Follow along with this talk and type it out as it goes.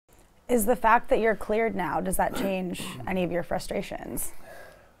Is the fact that you're cleared now, does that change any of your frustrations?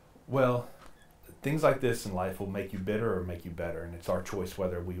 Well, things like this in life will make you bitter or make you better, and it's our choice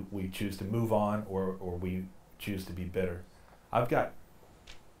whether we choose to move on or we choose to be bitter. I've got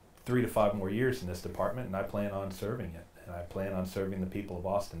 3 to 5 more years in this department, and I plan on serving it. And I plan on serving the people of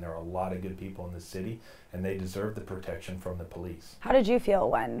Austin. There are a lot of good people in this city, and they deserve the protection from the police. How did you feel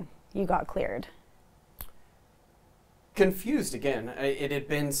when you got cleared? Confused again. It had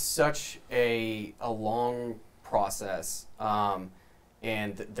been such a long process, and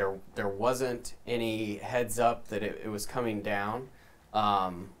there wasn't any heads up that it was coming down.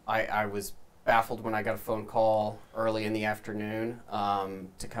 I was baffled when I got a phone call early in the afternoon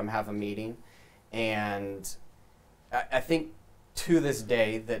to come have a meeting, and I think to this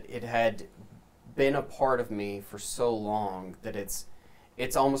day that it had been a part of me for so long that it's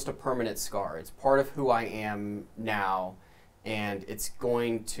almost a permanent scar. It's part of who I am now, and it's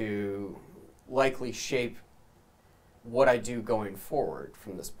going to likely shape what I do going forward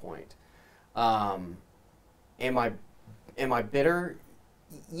from this point. Am I bitter?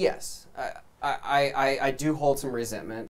 Yes. I do hold some resentment.